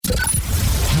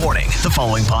Warning, the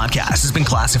following podcast has been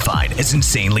classified as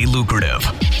insanely lucrative.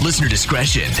 Listener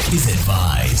discretion is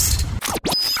advised.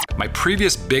 My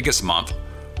previous biggest month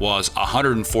was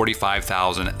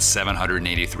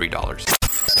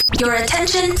 $145,783. Your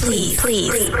attention, please.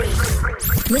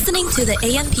 Listening to the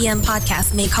AM/PM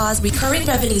podcast may cause recurring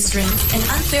revenue streams and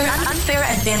unfair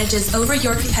advantages over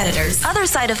your competitors. Other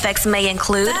side effects may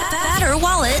include fatter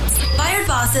wallets, fired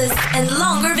bosses, and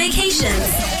longer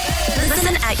vacations.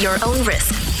 Listen at your own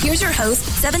risk. Here's your host,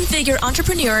 seven-figure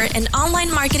entrepreneur and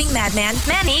online marketing madman,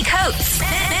 Manny Coates.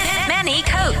 Manny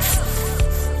Coates.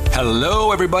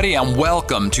 Hello, everybody, and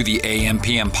welcome to the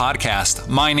AM/PM podcast.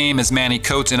 My name is Manny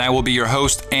Coates, and I will be your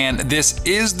host, and this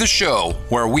is the show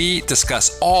where we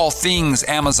discuss all things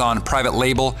Amazon private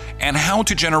label and how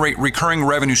to generate recurring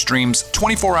revenue streams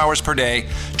 24 hours per day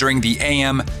during the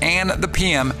AM and the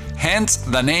PM, hence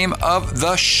the name of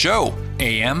the show,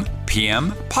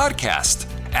 AM/PM Podcast.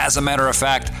 As a matter of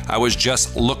fact, I was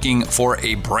just looking for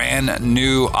a brand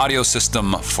new audio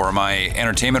system for my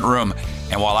entertainment room.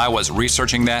 And while I was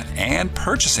researching that and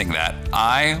purchasing that,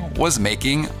 I was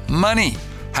making money.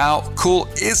 How cool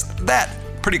is that?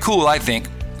 Pretty cool, I think.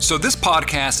 So this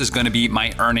podcast is going to be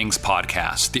my earnings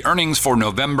podcast, the earnings for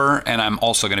November, and I'm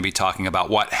also going to be talking about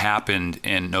what happened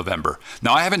in November.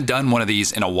 Now, I haven't done one of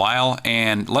these in a while,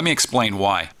 and let me explain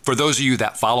why. For those of you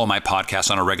that follow my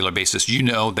podcast on a regular basis, you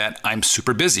know that I'm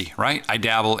super busy, right? I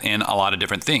dabble in a lot of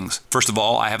different things. First of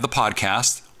all, I have the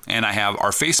podcast. And I have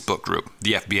our Facebook group,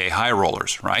 the FBA High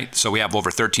Rollers, right? So we have over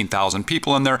 13,000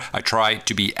 people in there. I try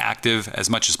to be active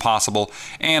as much as possible,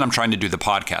 and I'm trying to do the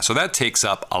podcast. So that takes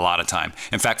up a lot of time.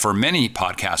 In fact, for many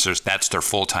podcasters, that's their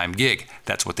full-time gig.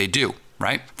 That's what they do,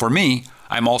 right? For me,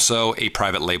 I'm also a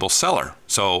private label seller.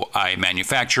 So I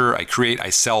manufacture, I create, I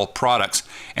sell products,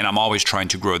 and I'm always trying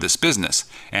to grow this business.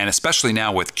 And especially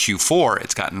now with Q4,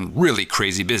 it's gotten really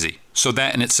crazy busy. So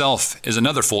that in itself is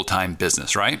another full-time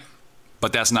business, right?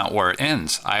 But that's not where it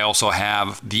ends. I also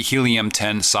have the Helium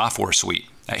 10 software suite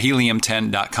at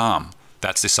helium10.com.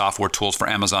 That's the software tools for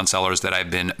Amazon sellers that I've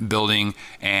been building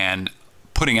and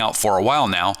putting out for a while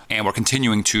now. And we're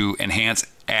continuing to enhance,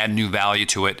 add new value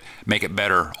to it, make it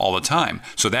better all the time.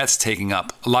 So that's taking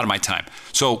up a lot of my time.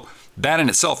 So that in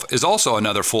itself is also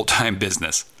another full-time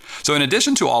business. So in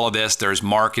addition to all of this, there's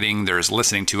marketing, there's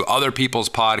listening to other people's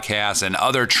podcasts and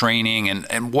other training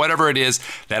and whatever it is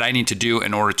that I need to do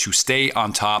in order to stay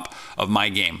on top of my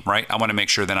game, right? I want to make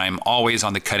sure that I'm always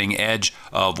on the cutting edge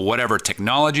of whatever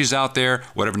technologies out there,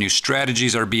 whatever new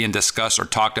strategies are being discussed or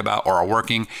talked about or are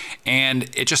working, and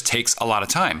it just takes a lot of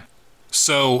time.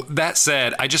 So that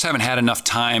said, I just haven't had enough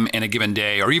time in a given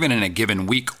day or even in a given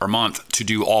week or month to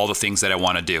do all the things that I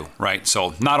want to do, right?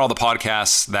 So not all the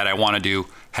podcasts that I want to do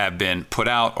have been put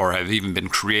out or have even been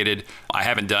created. I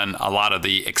haven't done a lot of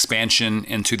the expansion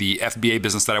into the FBA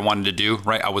business that I wanted to do,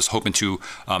 right? I was hoping to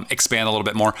expand a little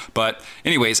bit more. But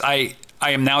anyways, I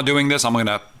am now doing this. I'm going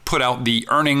to put out the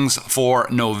earnings for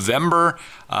November.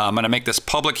 I'm going to make this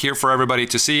public here for everybody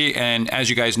to see. And as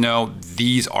you guys know,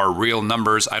 these are real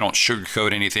numbers. I don't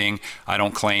sugarcoat anything. I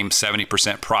don't claim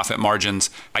 70% profit margins.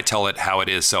 I tell it how it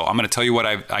is. So I'm going to tell you what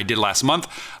I did last month.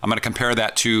 I'm going to compare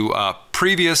that to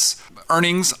previous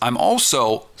earnings. I'm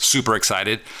also super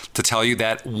excited to tell you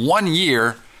that 1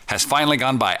 year has finally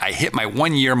gone by. I hit my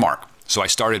 1 year mark. So I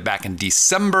started back in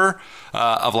December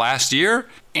of last year.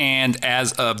 And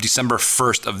as of December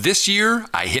 1st of this year,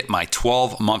 I hit my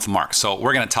 12-month mark. So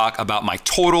we're going to talk about my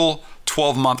total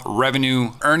 12-month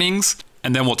revenue earnings.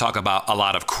 And then we'll talk about a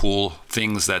lot of cool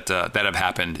things that have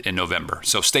happened in November.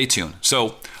 So stay tuned.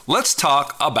 So let's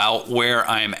talk about where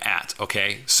I'm at,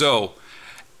 okay? So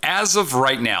as of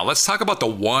right now, let's talk about the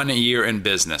 1 year in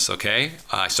business, okay?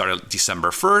 I started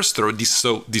December 1st,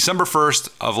 so December 1st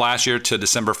of last year to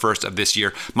December 1st of this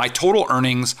year. My total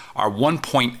earnings are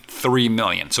 $1.3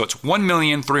 million. So it's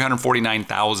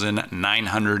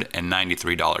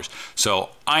 $1,349,993. So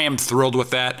I am thrilled with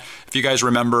that. If you guys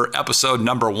remember episode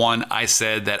number 1, I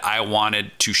said that I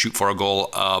wanted to shoot for a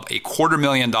goal of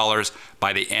 $250,000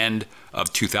 by the end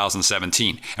of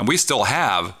 2017. And we still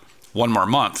have one more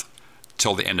month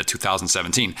till the end of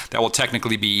 2017. That will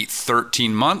technically be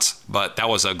 13 months, but that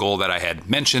was a goal that I had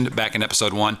mentioned back in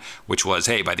episode 1, which was,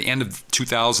 hey, by the end of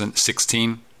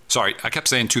 2016, sorry, I kept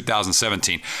saying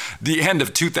 2017. The end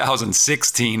of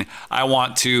 2016, I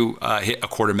want to hit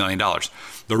 $250,000.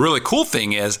 The really cool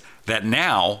thing is that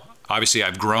now, obviously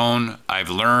I've grown, I've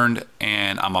learned,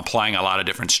 and I'm applying a lot of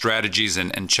different strategies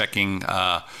and checking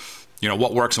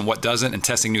what works and what doesn't and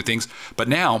testing new things. But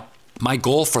now, my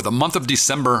goal for the month of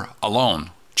December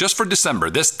alone, just for December,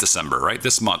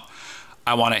 this month,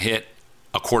 I want to hit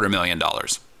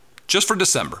 $250,000 just for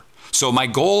December. So my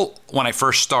goal when I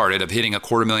first started of hitting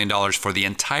 $250,000 for the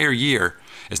entire year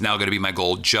is now going to be my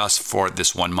goal just for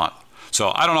this 1 month.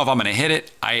 So I don't know if I'm going to hit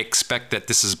it. I expect that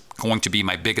this is going to be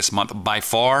my biggest month by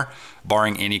far,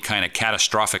 barring any kind of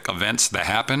catastrophic events that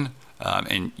happen.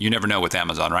 And you never know with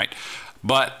Amazon, right?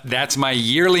 But that's my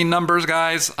yearly numbers,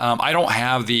 guys. I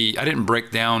didn't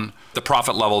break down the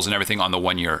profit levels and everything on the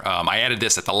 1 year. I added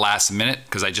this at the last minute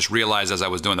because I just realized as I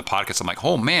was doing the podcast, I'm like,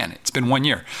 oh man, it's been 1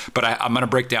 year. But I'm going to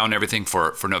break down everything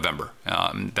for November.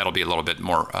 That'll be a little bit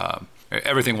more,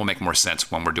 everything will make more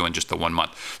sense when we're doing just the 1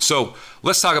 month. So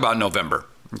let's talk about November,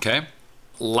 okay?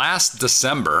 Last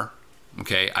December,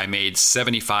 okay, I made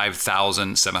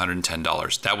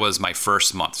 $75,710. That was my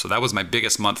first month. So that was my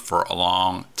biggest month for a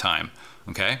long time,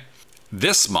 okay?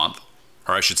 This month,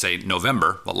 or I should say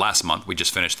November, but last month, we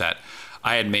just finished that,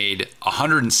 I had made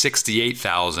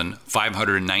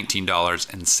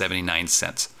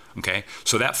 $168,519.79, okay?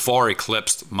 So that far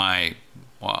eclipsed my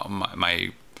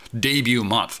debut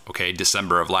month, okay,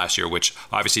 December of last year, which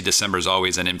obviously December is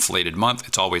always an inflated month.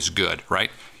 It's always good,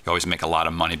 right? You always make a lot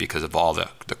of money because of all the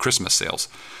Christmas sales.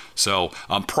 So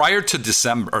prior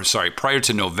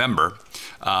to November,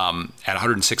 at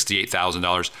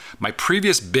 $168,000, my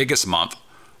previous biggest month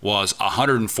was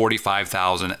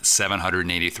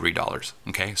 $145,783.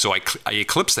 Okay, so I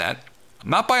eclipsed that,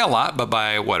 not by a lot, but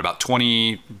by about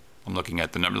 20. I'm looking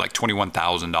at the number like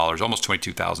 $21,000, almost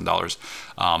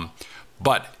 $22,000.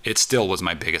 But it still was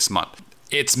my biggest month.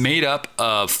 It's made up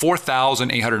of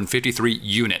 4,853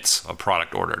 units of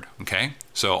product ordered, okay?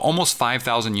 So almost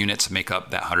 5,000 units make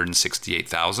up that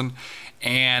 168,000.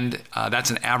 And that's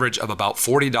an average of about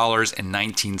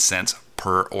 $40.19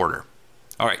 per order.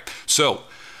 All right, so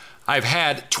I've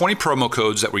had 20 promo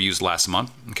codes that were used last month,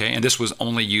 okay? And this was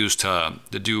only used to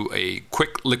do a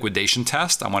quick liquidation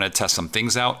test. I wanted to test some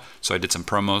things out, so I did some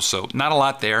promos. So not a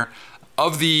lot there.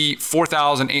 Of the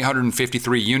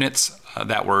 4,853 units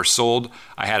that were sold,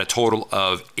 I had a total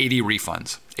of 80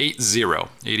 refunds, 80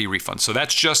 refunds. So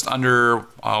that's just under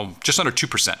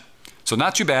 2%. So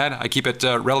not too bad. I keep it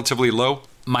relatively low.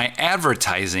 My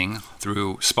advertising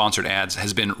through sponsored ads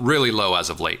has been really low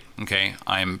as of late, okay?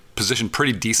 I'm positioned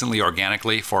pretty decently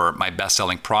organically for my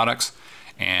best-selling products,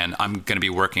 and I'm going to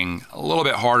be working a little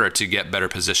bit harder to get better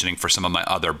positioning for some of my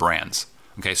other brands.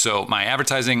 Okay, so my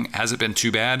advertising hasn't been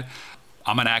too bad.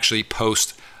 I'm going to actually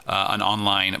post an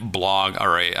online blog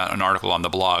or an article on the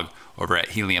blog over at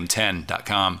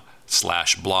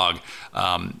helium10.com/blog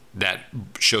that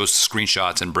shows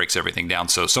screenshots and breaks everything down.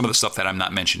 So some of the stuff that I'm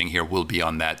not mentioning here will be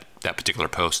on that particular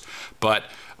post. But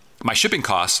my shipping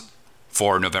costs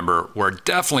for November were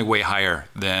definitely way higher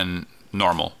than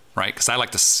normal, right? Because I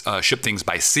like to ship things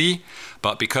by sea,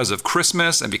 but because of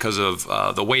Christmas and because of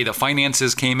the way the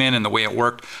finances came in and the way it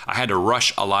worked, I had to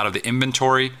rush a lot of the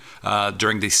inventory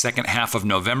during the second half of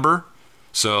November.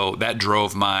 So that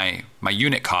drove my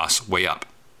unit costs way up,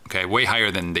 okay, way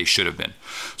higher than they should have been.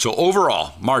 So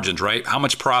overall margins, right? How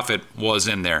much profit was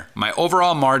in there? My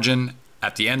overall margin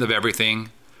at the end of everything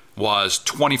was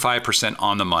 25%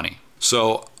 on the money.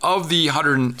 So of the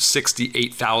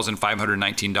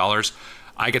 $168,519,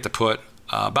 I get to put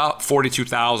about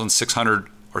 $42,600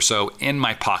 or so in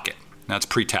my pocket. That's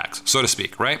pre-tax, so to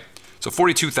speak, right? So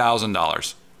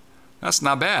 $42,000. That's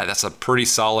not bad. That's a pretty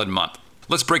solid month.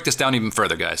 Let's break this down even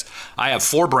further, guys. I have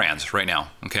 4 brands right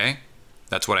now, okay?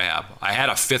 That's what I have. I had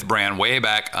a 5th brand way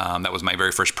back. That was my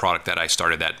very first product that I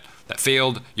started that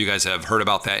failed. You guys have heard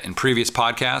about that in previous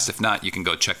podcasts. If not, you can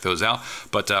go check those out.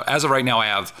 But as of right now, I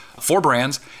have 4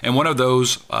 brands, and one of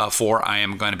those 4 I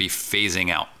am going to be phasing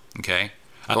out, okay?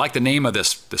 I like the name of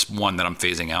this one that I'm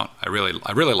phasing out. I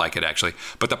really like it, actually.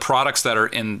 But the products that are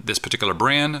in this particular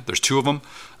brand, there's 2 of them.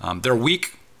 They're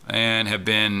weak and have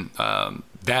been,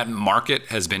 that market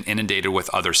has been inundated with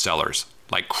other sellers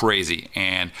like crazy.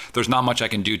 And there's not much I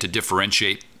can do to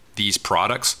differentiate these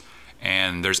products.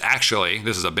 And there's actually,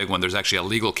 this is a big one, there's actually a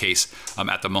legal case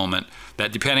at the moment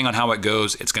that depending on how it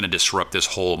goes, it's going to disrupt this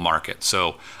whole market.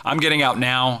 So I'm getting out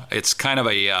now. It's kind of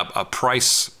a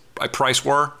price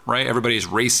war, right? Everybody's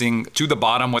racing to the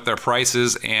bottom with their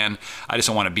prices, and I just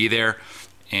don't want to be there.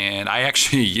 And I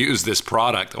actually use this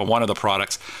product, or one of the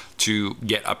products, to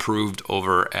get approved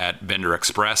over at Vendor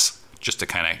Express, just to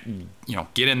kind of,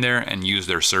 get in there and use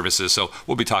their services. So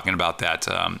we'll be talking about that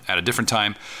at a different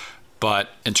time. But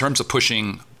in terms of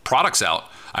pushing products out,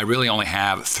 I really only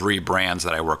have 3 brands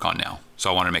that I work on now. So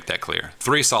I want to make that clear.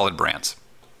 3 solid brands.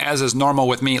 As is normal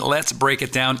with me, let's break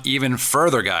it down even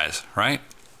further, guys, right?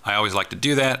 I always like to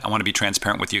do that. I want to be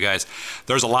transparent with you guys.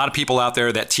 There's a lot of people out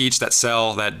there that teach, that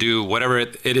sell, that do whatever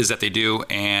it is that they do,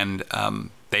 and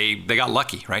they got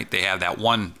lucky, right? They have that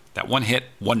one hit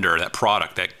wonder, that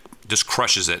product that just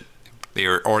crushes it. They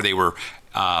were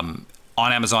on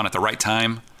Amazon at the right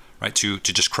time, right, to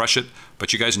just crush it.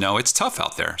 But you guys know it's tough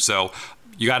out there, so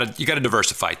you gotta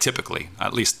diversify. Typically,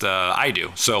 at least I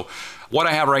do. So what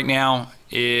I have right now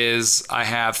is I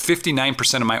have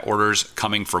 59% of my orders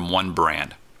coming from one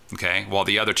brand. Okay, while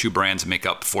the other two brands make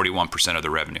up 41% of the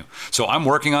revenue. So I'm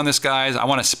working on this, guys. I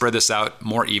want to spread this out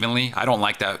more evenly. I don't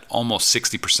like that almost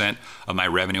 60% of my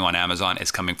revenue on Amazon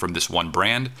is coming from this one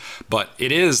brand, but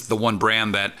it is the one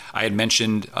brand that I had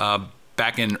mentioned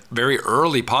back in very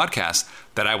early podcasts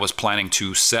that I was planning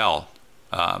to sell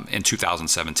in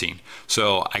 2017.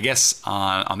 So I guess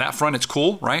on that front, it's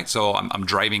cool, right? So I'm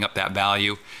driving up that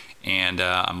value, and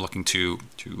I'm looking to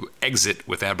exit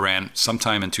with that brand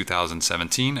sometime in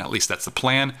 2017. At least that's the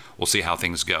plan. We'll see how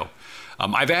things go.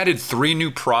 I've added 3 new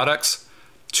products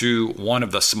to one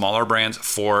of the smaller brands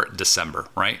for December,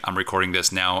 right? I'm recording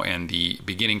this now in the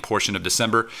beginning portion of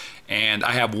December, and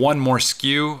I have one more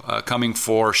SKU coming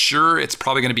for sure. It's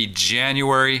probably going to be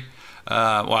January.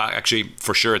 Well, actually,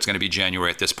 for sure, it's going to be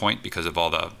January at this point because of all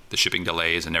the shipping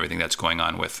delays and everything that's going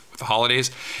on with the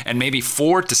holidays, and maybe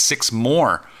 4 to 6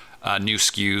 more new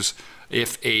SKUs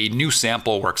if a new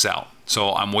sample works out.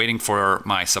 So I'm waiting for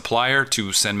my supplier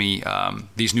to send me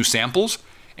these new samples,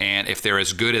 and if they're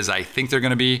as good as I think they're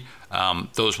going to be,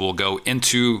 those will go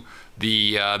into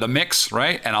the mix,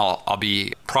 right? And I'll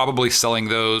be probably selling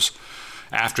those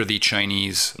after the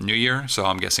Chinese New Year. So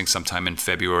I'm guessing sometime in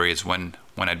February is when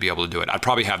I'd be able to do it. I'd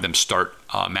probably have them start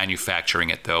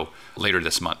manufacturing it though later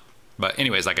this month. But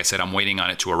anyways, like I said, I'm waiting on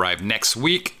it to arrive next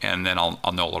week, and then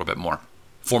I'll know a little bit more.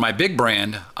 For my big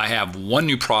brand, I have one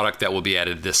new product that will be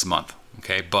added this month,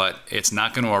 okay? But it's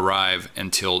not going to arrive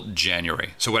until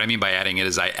January. So what I mean by adding it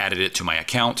is I added it to my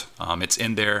account. It's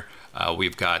in there.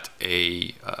 We've got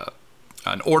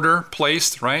an order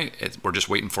placed, right? We're just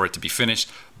waiting for it to be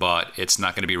finished, but it's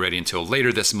not going to be ready until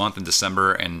later this month in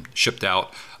December and shipped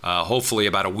out hopefully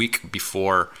about a week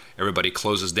before everybody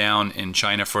closes down in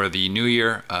China for the New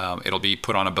Year. It'll be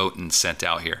put on a boat and sent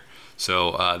out here.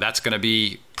 So that's going to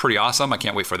be pretty awesome. I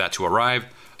can't wait for that to arrive.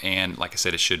 And like I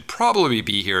said, it should probably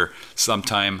be here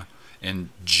sometime in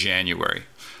January.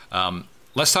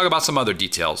 Let's talk about some other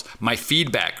details. My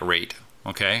feedback rate,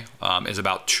 okay, is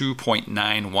about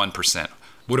 2.91%.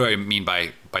 What do I mean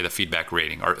by the feedback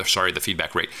rating, or sorry, the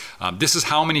feedback rate? This is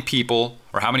how many people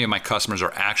or how many of my customers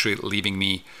are actually leaving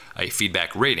me a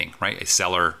feedback rating, right? A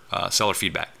seller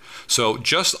feedback. So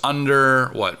just under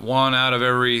 1 out of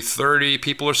every 30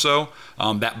 people or so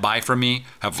that buy from me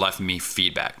have left me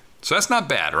feedback. So that's not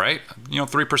bad, right?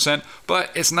 3%,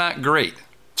 but it's not great.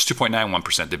 It's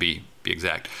 2.91% to be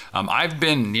exact. I've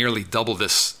been nearly double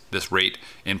this rate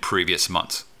in previous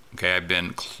months. Okay, I've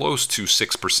been close to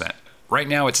 6%. Right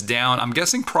now it's down. I'm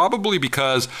guessing probably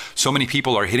because so many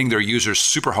people are hitting their users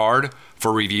super hard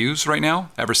for reviews right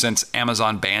now, ever since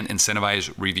Amazon banned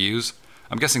incentivized reviews.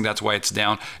 I'm guessing that's why it's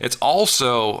down. It's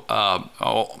also,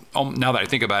 now that I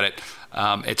think about it,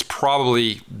 it's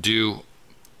probably due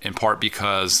in part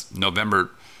because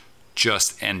November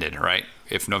just ended, right?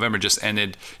 If November just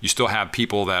ended, you still have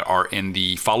people that are in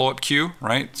the follow-up queue,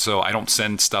 right? So I don't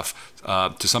send stuff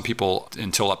to some people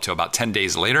until up to about 10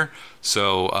 days later.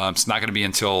 So it's not going to be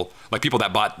until, like, people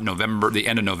that bought the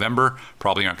end of November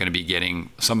probably aren't going to be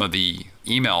getting some of the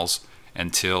emails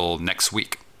until next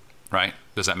week, right?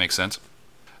 Does that make sense?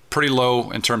 Pretty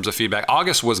low in terms of feedback.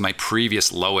 August was my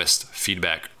previous lowest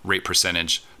feedback rate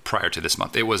percentage prior to this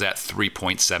month. It was at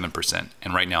 3.7%,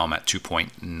 and right now I'm at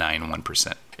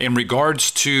 2.91%. In regards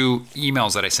to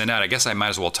emails that I send out, I guess I might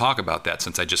as well talk about that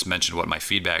since I just mentioned what my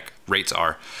feedback rates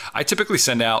are. I typically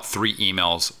send out 3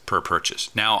 emails per purchase.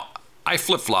 Now, I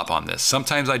flip-flop on this.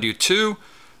 Sometimes I do 2,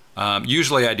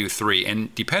 usually I do 3,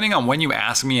 and depending on when you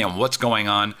ask me and what's going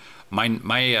on, my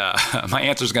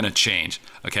answer is going to change.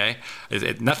 Okay,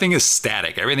 nothing is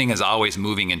static. Everything is always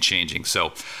moving and changing.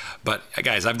 So, but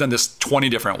guys, I've done this 20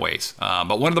 different ways.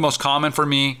 But one of the most common for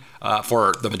me,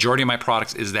 for the majority of my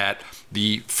products, is that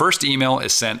the first email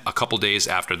is sent a couple days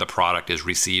after the product is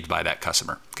received by that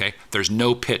customer. Okay, there's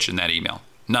no pitch in that email.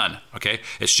 None. Okay,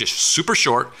 it's just super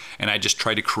short, and I just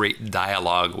try to create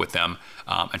dialogue with them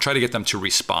and try to get them to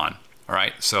respond. All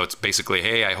right, so it's basically,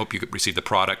 hey, I hope you receive the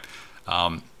product.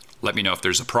 Let me know if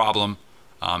there's a problem,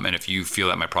 and if you feel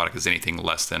that my product is anything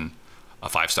less than a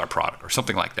 5-star product or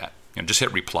something like that. Just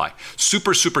hit reply.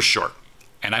 Super, super short,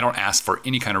 and I don't ask for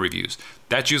any kind of reviews.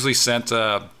 That's usually sent,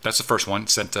 that's the first one,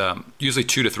 sent usually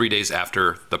 2 to 3 days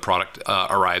after the product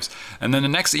arrives. And then the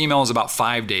next email is about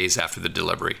 5 days after the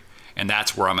delivery, and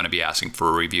that's where I'm going to be asking for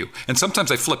a review. And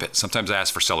sometimes I flip it. Sometimes I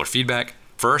ask for seller feedback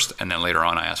first, and then later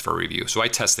on I ask for a review. So I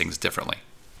test things differently.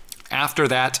 After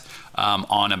that,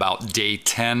 on about day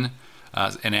 10,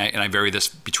 and I vary this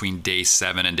between day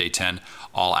 7 and day 10,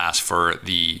 I'll ask for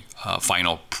the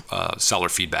final seller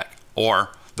feedback or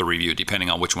the review, depending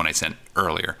on which one I sent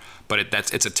earlier. But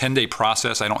it's a 10-day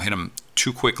process. I don't hit them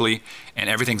too quickly, and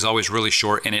everything's always really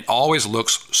short, and it always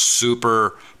looks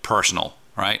super personal,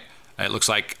 right? It looks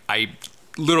like I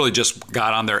literally just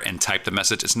got on there and typed the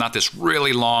message. It's not this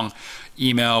really long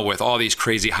email with all these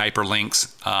crazy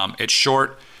hyperlinks. It's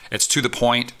short, it's to the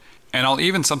point, and I'll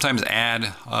even sometimes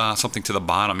add something to the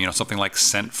bottom, something like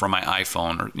sent from my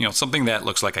iPhone, or something that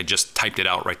looks like I just typed it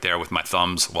out right there with my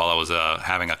thumbs while I was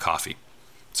having a coffee.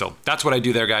 So that's what I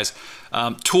do there, guys.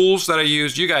 Tools that I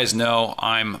use, you guys know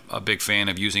I'm a big fan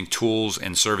of using tools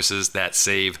and services that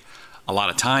save a lot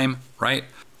of time, right?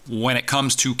 When it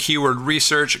comes to keyword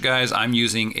research, guys, I'm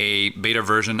using a beta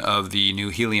version of the new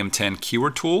Helium 10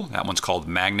 keyword tool. That one's called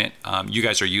Magnet. You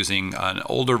guys are using an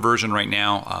older version right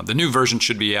now. The new version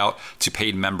should be out to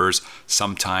paid members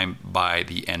sometime by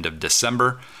the end of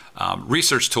December.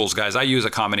 Research tools, guys, I use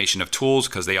a combination of tools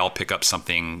because they all pick up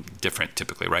something different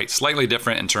typically, right? Slightly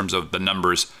different in terms of the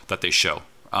numbers that they show.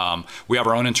 We have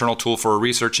our own internal tool for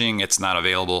researching. It's not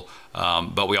available,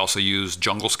 but we also use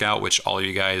Jungle Scout, which all of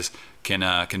you guys can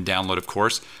download, of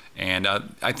course. And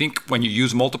I think when you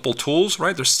use multiple tools,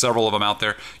 right, there's several of them out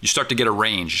there, you start to get a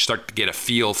range. You start to get a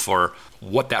feel for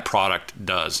what that product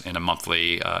does in in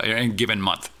a given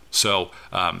month. So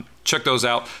check those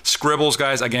out. Scribbles,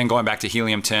 guys, again, going back to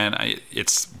Helium 10, I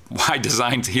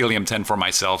designed Helium 10 for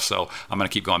myself, so I'm going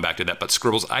to keep going back to that. But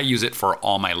Scribbles, I use it for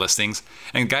all my listings.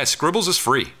 And guys, Scribbles is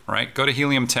free, right? Go to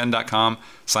helium10.com,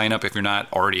 sign up if you're not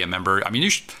already a member. I mean, you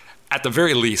should, at the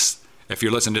very least, if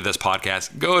you're listening to this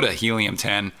podcast, go to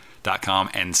helium10.com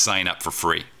and sign up for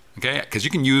free, okay? Because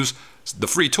you can use the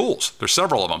free tools. There's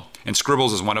several of them, and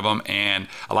Scribbles is one of them. And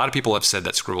a lot of people have said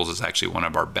that Scribbles is actually one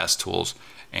of our best tools,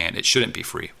 and it shouldn't be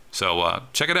free. So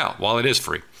check it out while it is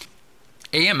free.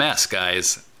 AMS,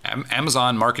 guys,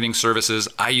 Amazon Marketing Services.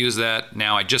 I use that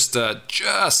now. I just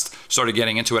started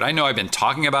getting into it. I know I've been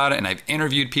talking about it and I've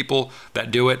interviewed people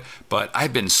that do it, but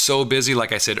I've been so busy,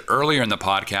 like I said earlier in the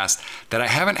podcast, that I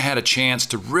haven't had a chance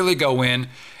to really go in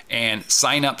and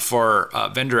sign up for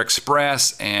Vendor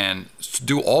Express and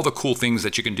do all the cool things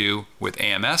that you can do with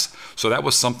AMS. So that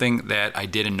was something that I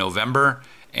did in November.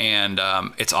 And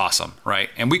it's awesome, right?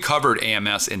 And we covered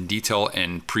AMS in detail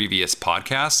in previous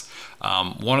podcasts.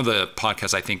 One of the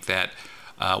podcasts I think that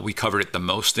we covered it the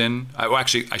most in,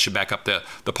 actually, I should back up. The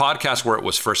podcast where it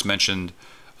was first mentioned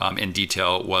in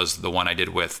detail was the one I did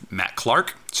with Matt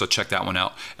Clark. So check that one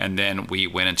out. And then we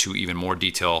went into even more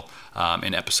detail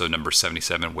in episode number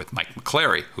 77 with Mike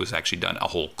McClary, who's actually done a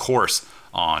whole course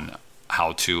on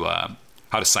how to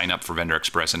sign up for Vendor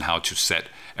Express and how to set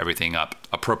everything up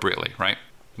appropriately, right?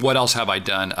 What else have I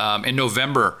done? In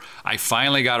November, I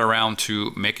finally got around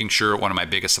to making sure one of my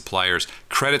biggest suppliers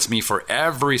credits me for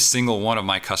every single one of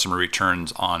my customer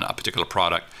returns on a particular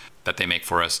product that they make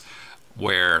for us,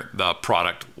 where the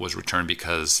product was returned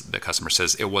because the customer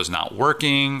says it was not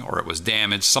working or it was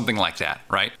damaged, something like that,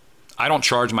 right? I don't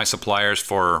charge my suppliers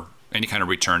for any kind of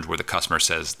returns where the customer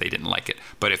says they didn't like it.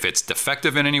 But if it's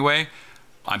defective in any way,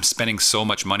 I'm spending so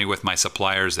much money with my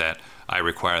suppliers that I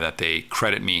require that they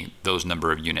credit me those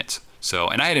number of units. So,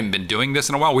 and I hadn't been doing this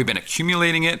in a while. We've been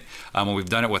accumulating it. We've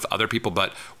done it with other people,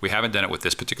 but we haven't done it with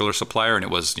this particular supplier. And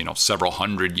it was, several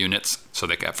hundred units. So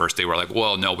at first they were like,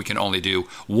 well, no, we can only do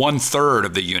 1/3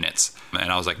 of the units.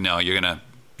 And I was like, no, you're gonna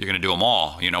do them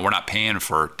all. We're not paying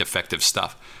for defective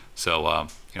stuff. So,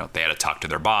 they had to talk to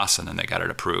their boss and then they got it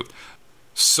approved.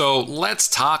 So let's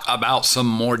talk about some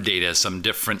more data, some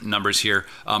different numbers here.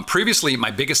 Previously, my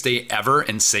biggest day ever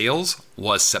in sales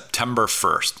was September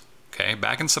 1st. Okay,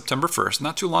 back in September 1st,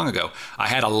 not too long ago, I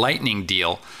had a lightning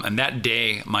deal. And that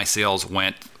day, my sales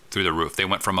went through the roof. They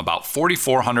went from about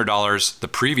 $4,400 the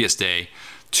previous day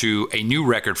to a new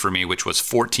record for me, which was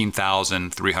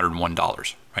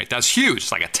 $14,301. Right, that's huge.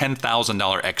 It's like a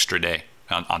 $10,000 extra day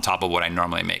on top of what I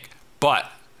normally make. But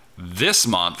this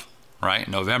month, right,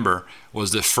 November,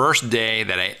 was the first day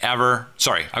that I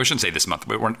shouldn't say this month,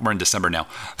 but we're in December now.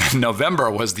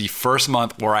 November was the first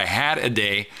month where I had a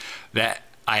day that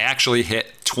I actually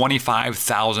hit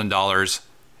 $25,000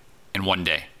 in one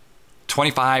day.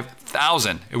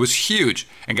 $25,000. It was huge.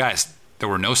 And guys, there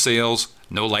were no sales,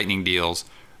 no lightning deals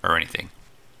or anything.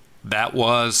 That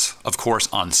was, of course,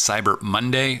 on Cyber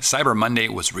Monday. Cyber Monday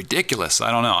was ridiculous. I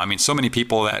don't know. I mean, so many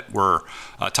people that were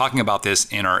talking about this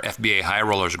in our FBA High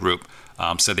Rollers group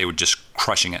said they were just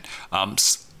crushing it.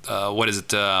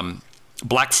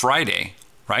 Black Friday,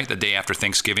 right? The day after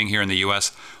Thanksgiving here in the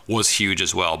U.S. was huge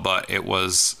as well, but it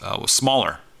was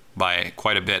smaller by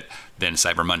quite a bit than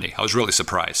Cyber Monday. I was really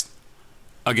surprised.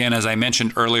 Again, as I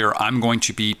mentioned earlier, I'm going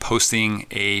to be posting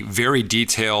a very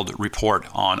detailed report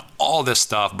on all this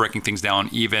stuff, breaking things down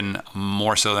even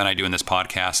more so than I do in this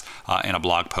podcast in a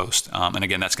blog post. And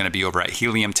again, that's going to be over at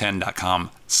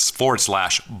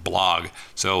helium10.com/blog.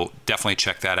 So definitely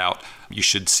check that out. You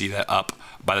should see that up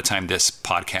by the time this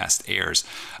podcast airs.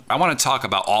 I want to talk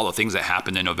about all the things that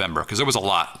happened in November because there was a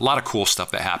lot of cool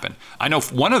stuff that happened. I know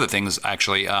one of the things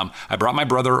actually, I brought my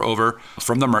brother over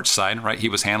from the merch side, right? He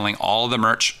was handling all of the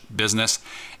merch business,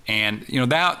 and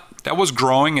that was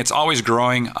growing. It's always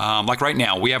growing. Like right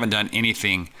now, we haven't done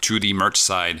anything to the merch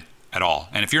side at all.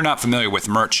 And if you're not familiar with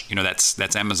merch,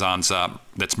 that's Amazon's,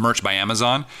 that's Merch by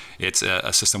Amazon. It's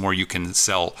a system where you can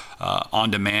sell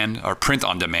on demand or print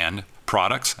on demand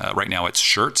products. Right now it's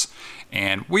shirts.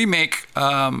 And we make,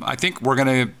 I think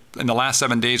in the last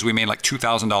 7 days, we made like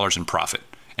 $2,000 in profit.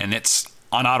 And it's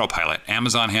on autopilot.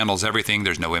 Amazon handles everything.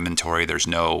 There's no inventory. There's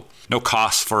no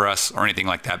costs for us or anything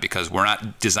like that because we're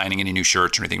not designing any new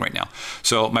shirts or anything right now.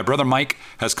 So my brother Mike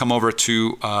has come over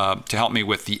to help me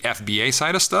with the FBA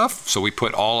side of stuff. So we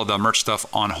put all of the merch stuff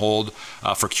on hold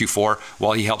for Q4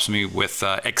 while he helps me with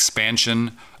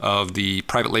expansion of the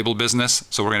private label business.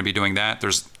 So we're going to be doing that.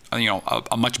 There's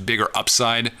a much bigger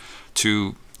upside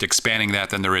to expanding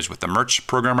that than there is with the merch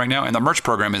program right now. And the merch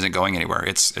program isn't going anywhere.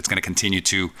 It's going to continue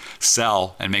to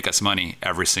sell and make us money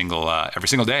every single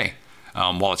day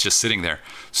while it's just sitting there.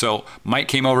 So Mike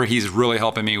came over. He's really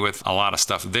helping me with a lot of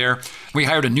stuff there. We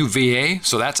hired a new VA,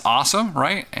 so that's awesome,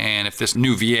 right? And if this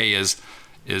new VA is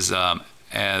as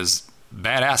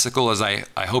badassical as I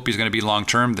hope he's going to be long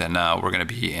term, then we're going to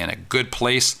be in a good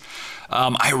place.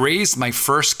 I raised my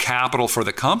first capital for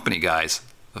the company, guys.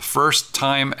 The first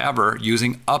time ever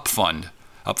using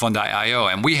Upfund.io.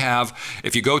 And we have,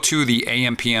 if you go to the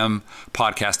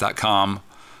ampmpodcast.com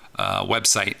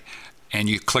website and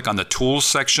you click on the tools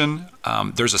section,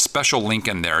 there's a special link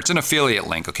in there. It's an affiliate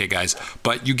link, okay, guys?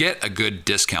 But you get a good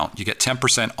discount. You get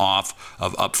 10% off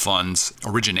of Upfund's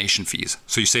origination fees.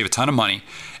 So you save a ton of money.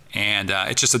 And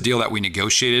it's just a deal that we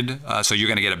negotiated. So you're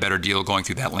going to get a better deal going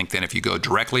through that link than if you go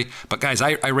directly. But guys,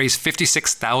 I raised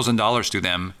 $56,000 through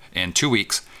them in 2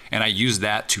 weeks. And I used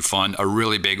that to fund a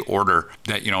really big order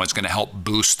that, is going to help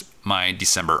boost my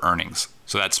December earnings.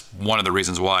 So that's one of the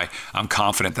reasons why I'm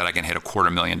confident that I can hit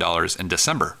 $250,000 in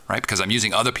December, right? Because I'm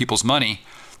using other people's money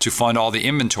to fund all the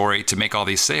inventory to make all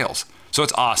these sales. So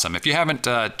it's awesome. If you haven't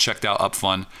checked out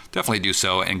Upfund, definitely do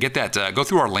so and get that. Go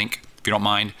through our link if you don't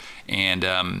mind, and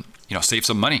save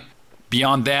some money.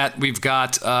 Beyond that, we've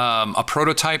got a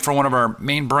prototype for one of our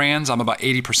main brands. I'm about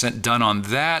 80% done on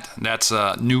that. That's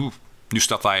new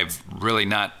stuff I've really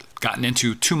not gotten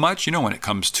into too much, when it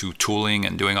comes to tooling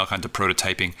and doing all kinds of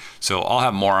prototyping. So I'll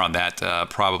have more on that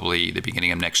probably the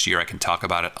beginning of next year. I can talk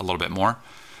about it a little bit more.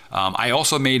 I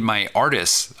also made my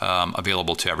artists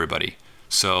available to everybody.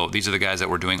 So these are the guys that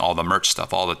were doing all the merch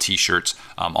stuff, all the t-shirts,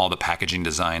 all the packaging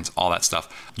designs, all that stuff.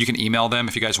 You can email them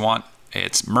if you guys want.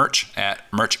 It's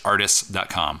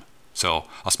merch@merchartists.com. So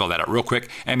I'll spell that out real quick.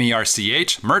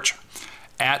 MERCH,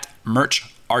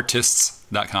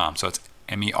 merch@merchartists.com. So it's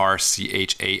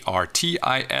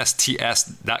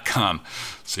MERCHARTISTS.com.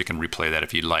 So you can replay that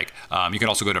if you'd like. You can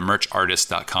also go to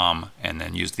merchartist.com and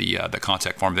then use the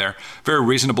contact form there. Very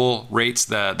reasonable rates.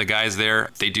 The guys there,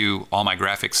 they do all my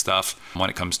graphic stuff when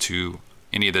it comes to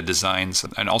any of the designs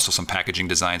and also some packaging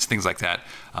designs, things like that.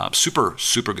 Super,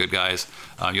 super good guys.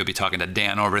 You'll be talking to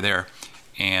Dan over there.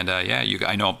 And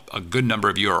I know a good number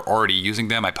of you are already using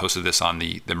them. I posted this on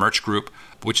the merch group,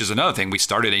 which is another thing. We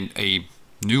started a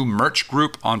new merch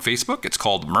group on Facebook. It's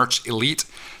called Merch Elite.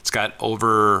 It's got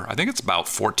over, I think it's about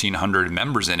 1,400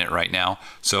 members in it right now.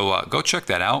 So go check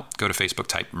that out. Go to Facebook,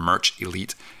 type Merch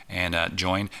Elite and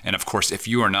join. And of course, if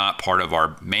you are not part of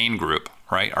our main group,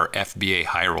 right, our FBA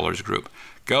High Rollers group,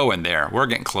 go in there. We're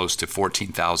getting close to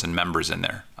 14,000 members in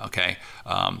there, okay?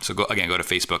 So go to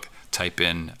Facebook, type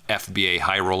in FBA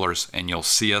High Rollers, and you'll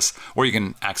see us. Or you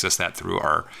can access that through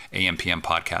our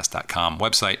ampmpodcast.com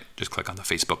website. Just click on the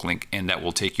Facebook link, and that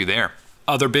will take you there.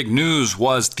 Other big news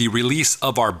was the release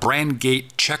of our BrandGate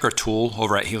checker tool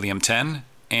over at Helium 10.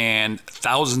 And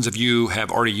thousands of you have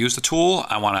already used the tool.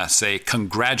 I want to say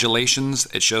congratulations.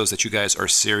 It shows that you guys are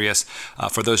serious.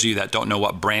 For those of you that don't know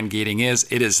what brand gating is,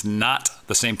 it is not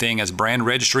the same thing as brand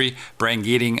registry. Brand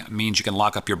gating means you can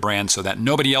lock up your brand so that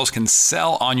nobody else can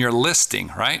sell on your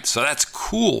listing, right? So that's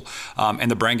cool.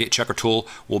 And the Brand Gate Checker tool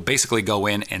will basically go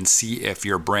in and see if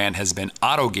your brand has been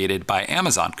auto-gated by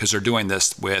Amazon, because they're doing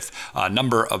this with a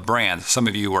number of brands. Some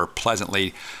of you were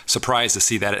pleasantly surprised to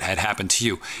see that it had happened to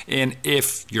you. And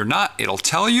if you're not, it'll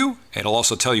tell you. It'll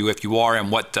also tell you if you are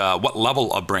and what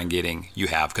level of brand gating you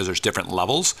have, because there's different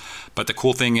levels. But the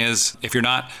cool thing is, if you're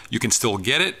not, you can still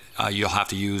get it. You'll have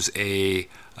to use an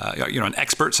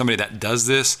expert, somebody that does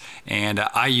this. And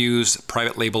I use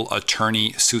private label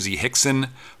attorney Susie Hickson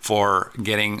for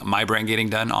getting my brand gating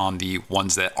done on the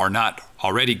ones that are not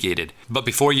already gated. But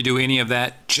before you do any of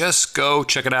that, just go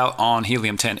check it out on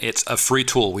Helium 10. It's a free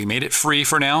tool. We made it free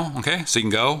for now, okay? So you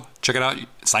can go check it out.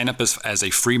 Sign up as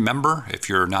a free member if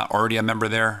you're not already a member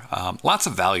there. Lots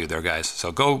of value there, guys.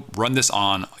 So go run this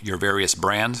on your various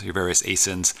brands, your various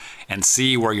ASINs, and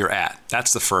see where you're at.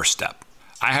 That's the first step.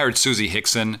 I hired Susie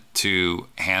Hickson to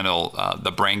handle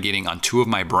the brand gating on 2 of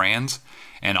my brands,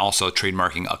 and also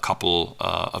trademarking a couple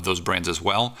of those brands as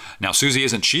well. Now, Susie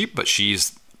isn't cheap, but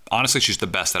she's the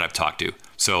best that I've talked to.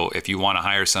 So if you want to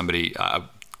hire somebody,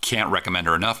 can't recommend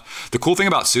her enough. The cool thing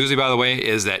about Susie, by the way,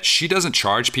 is that she doesn't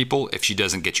charge people if she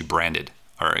doesn't get you branded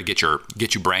or get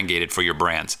you brand gated for your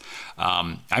brands.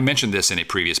 I mentioned this in a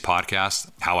previous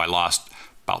podcast, how I lost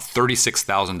about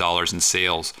 $36,000 in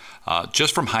sales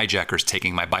just from hijackers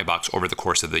taking my buy box over the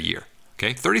course of the year.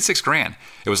 Okay, 36 grand.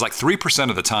 It was like 3%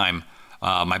 of the time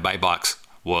my buy box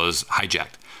was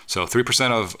hijacked. So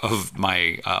 3% of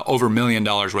my over $1 million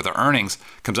worth of earnings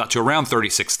comes out to around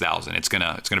 36,000. It's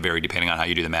gonna vary depending on how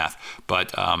you do the math.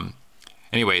 But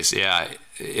anyways, yeah,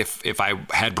 if I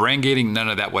had brand gating, none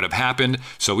of that would have happened.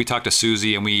 So we talked to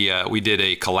Susie and we did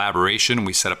a collaboration.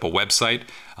 We set up a website,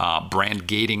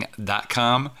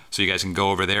 brandgating.com. So you guys can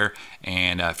go over there,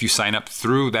 and if you sign up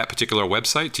through that particular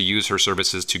website to use her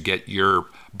services to get your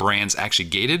brands actually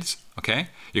gated, okay,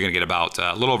 you're gonna get about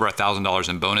a little over $1,000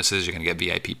 in bonuses. You're gonna get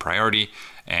VIP priority,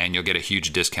 and you'll get a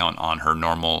huge discount on her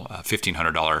normal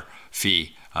 $1,500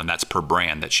 fee. That's per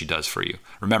brand that she does for you.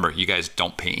 Remember, you guys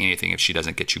don't pay anything if she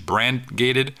doesn't get you brand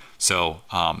gated. So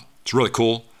it's really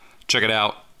cool. Check it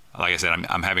out. Like I said,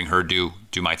 I'm having her do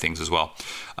my things as well.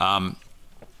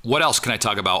 What else can I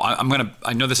talk about?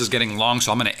 I know this is getting long,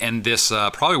 so I'm gonna end this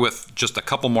probably with just a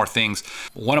couple more things.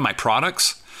 One of my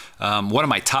products, one of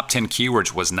my top 10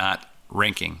 keywords was not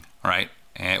ranking, right?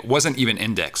 And it wasn't even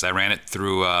indexed. I ran it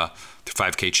through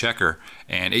 5K Checker,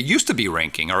 and it used to be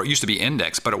ranking, or it used to be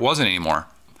indexed, but it wasn't anymore.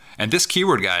 And this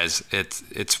keyword, guys, it's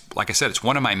like I said, it's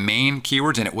one of my main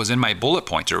keywords, and it was in my bullet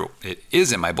points, or it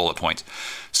is in my bullet points.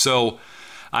 So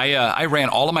I ran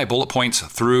all of my bullet points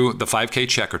through the 5K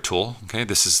Checker tool. Okay,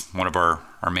 this is one of our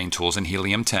main tools in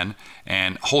Helium 10,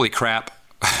 and holy crap,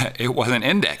 it wasn't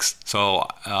indexed. So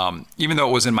even though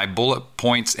it was in my bullet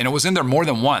points, and it was in there more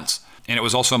than once, and it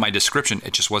was also in my description,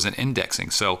 it just wasn't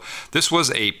indexing. So this was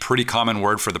a pretty common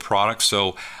word for the product.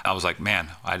 So I was like, man,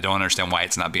 I don't understand why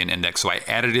it's not being indexed. So I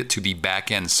added it to the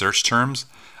back-end search terms.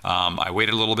 I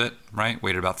waited a little bit, right?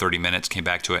 Waited about 30 minutes, came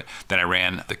back to it. Then I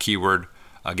ran the keyword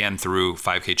again through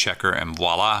 5K Checker, and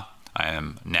voila, I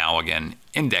am now again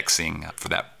indexing for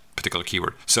that particular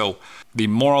keyword. So the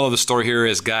moral of the story here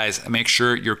is, guys, make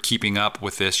sure you're keeping up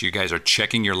with this. You guys are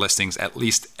checking your listings at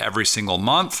least every single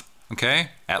month. Okay,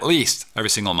 at least every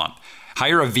single month.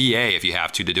 Hire a VA if you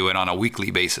have to do it on a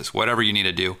weekly basis, whatever you need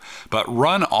to do. But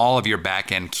run all of your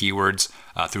back-end keywords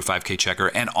through 5K Checker.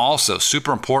 And also,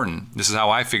 super important, this is how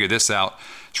I figured this out,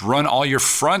 is run all your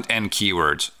front-end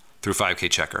keywords through 5K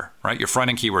Checker, right? Your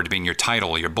front-end keywords being your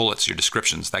title, your bullets, your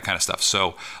descriptions, that kind of stuff.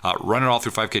 So run it all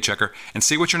through 5K Checker and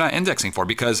see what you're not indexing for.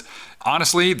 Because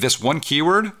honestly, this one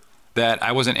keyword that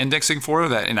I wasn't indexing for,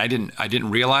 and I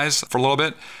didn't realize for a little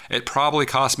bit, it probably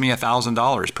cost me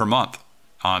 $1,000 per month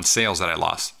on sales that I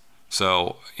lost.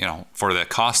 So, for the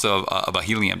cost of a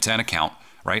Helium 10 account,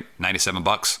 right,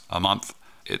 $97 a month,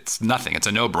 it's nothing. It's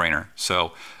a no-brainer.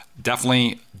 So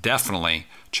definitely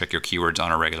check your keywords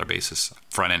on a regular basis,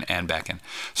 front end and back end.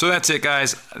 So that's it,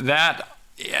 guys.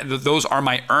 Those are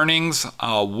my earnings.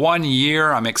 1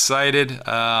 year. I'm excited.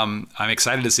 I'm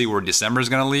excited to see where December is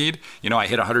going to lead. I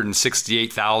hit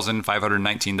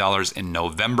 $168,519 in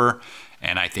November,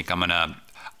 and I think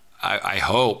I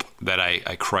hope that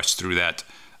I crush through that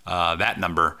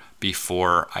number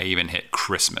before I even hit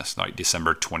Christmas, like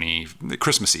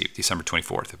Christmas Eve, December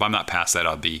 24th. If I'm not past that,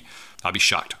 I'll be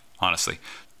shocked, honestly.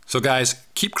 So guys,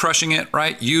 keep crushing it,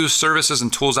 right? Use services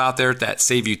and tools out there that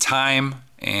save you time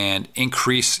and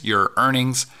increase your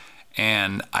earnings,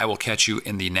 and I will catch you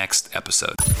in the next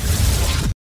episode.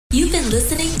 You've been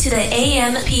listening to the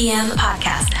AM/PM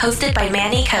podcast hosted by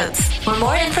Manny Coates. For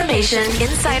more information,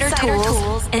 insider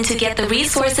tools, and to get the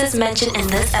resources mentioned in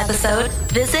this episode,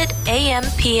 visit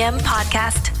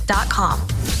ampmpodcast.com.